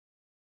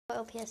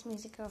LPS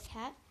Music Girl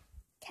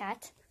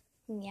Cat,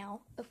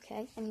 meow.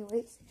 Okay,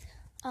 anyways,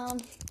 I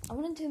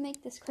wanted to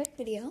make this quick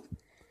video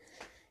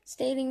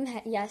stating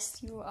that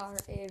yes, you are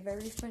a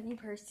very funny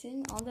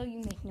person, although you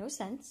make no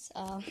sense.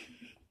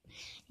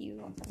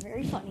 You are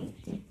very funny,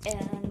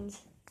 and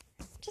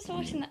just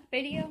watching that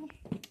video,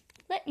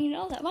 letting you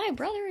know that my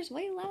brother is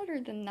way louder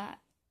than that.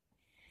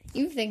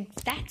 You think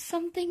that's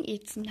something?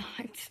 It's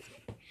not.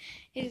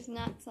 It is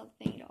not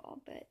something at all,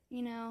 but,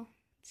 you know,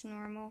 it's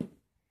normal.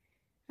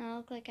 I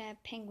look like I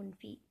have penguin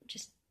feet,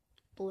 just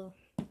blue.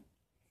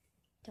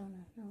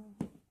 Don't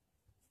know.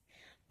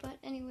 But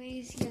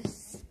anyways,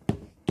 yes.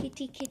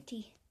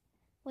 Kitty.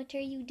 What are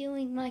you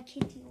doing, my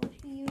kitty? What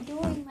are you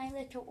doing, my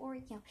little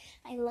Oreo?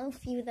 I love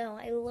you, though.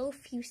 I love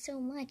you so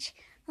much.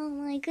 Oh,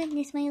 my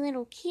goodness, my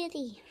little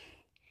kitty.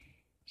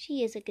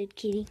 She is a good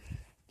kitty.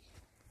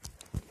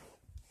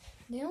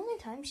 The only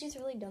time she's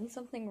really done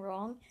something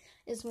wrong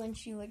is when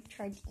she,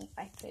 tried to eat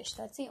my fish.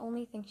 That's the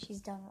only thing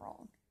she's done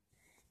wrong.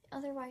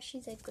 Otherwise,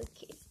 she's a good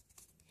kitty.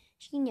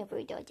 She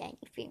never does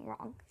anything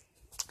wrong.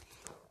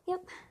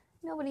 Yep,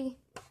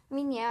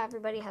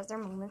 everybody has their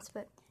moments,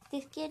 but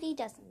this kitty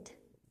doesn't.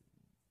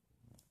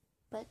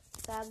 But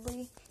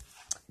sadly,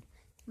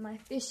 my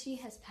fishy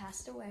has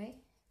passed away.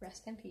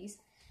 Rest in peace.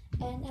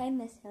 And I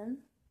miss him.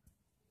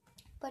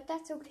 But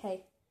that's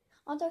okay.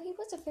 Although he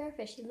was a fair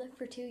fish, he lived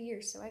for 2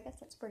 years, so I guess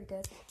that's pretty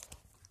good.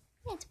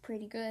 That's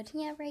pretty good.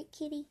 Yeah, right,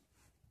 kitty?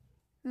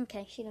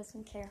 Okay, she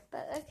doesn't care.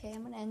 But okay,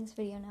 I'm going to end this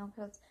video now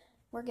because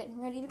we're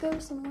getting ready to go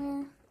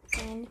somewhere.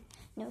 And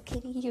no,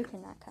 kitty, you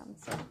cannot come.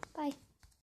 So, bye.